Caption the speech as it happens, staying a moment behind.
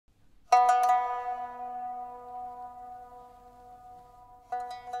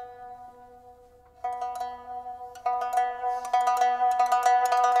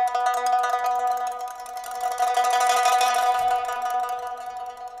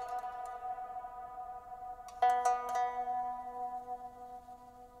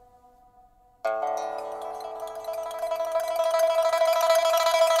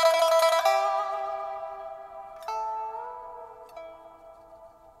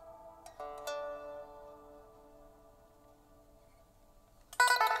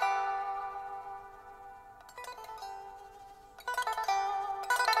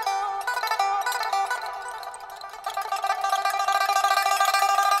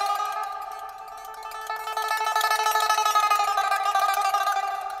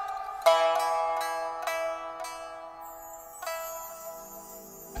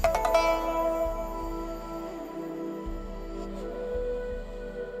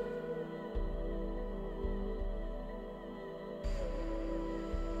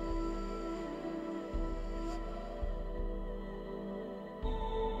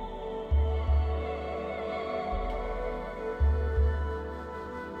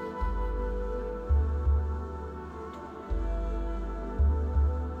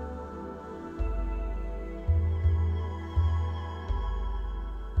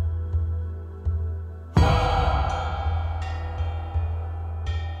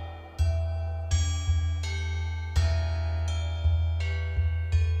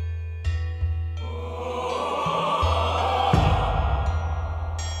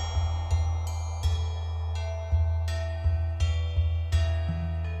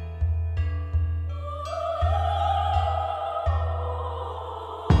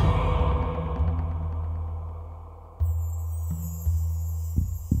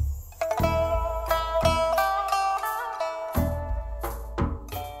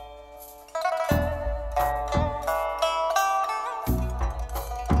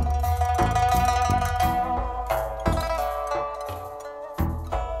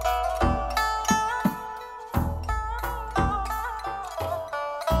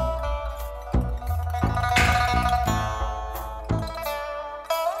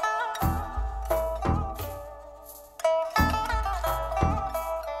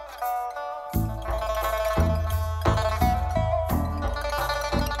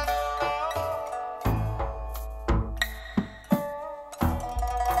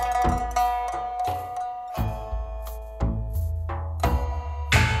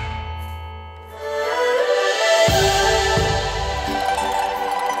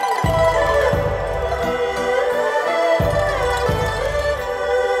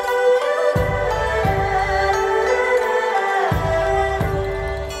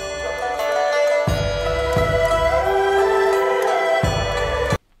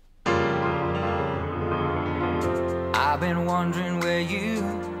been wondering where you've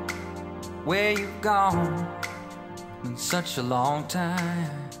gone. Been such a long time.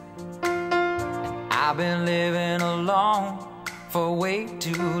 I've been living alone for way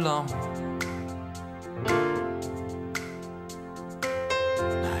too long.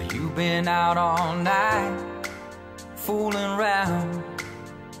 Now you've been out all night, fooling around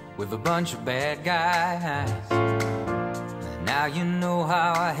with a bunch of bad guys. Now you know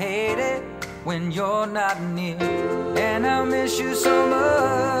how I hate it when you're not near. And I miss you so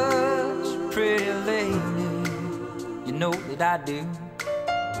much, pretty lady. You know that I do.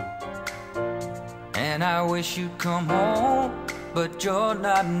 And I wish you'd come home, but you're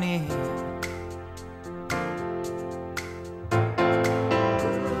not near.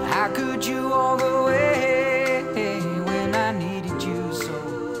 How could you walk away when I needed you so?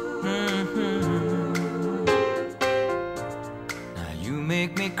 Now you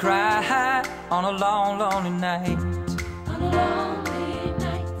make me cry on a long, lonely night. On a lonely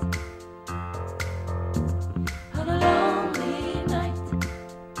night. On a lonely night.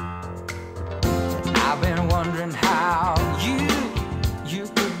 I've been wondering how you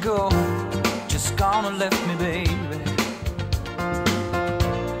could go, just gone and left me, baby.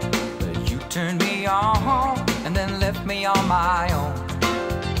 But you turned me on and then left me on my own.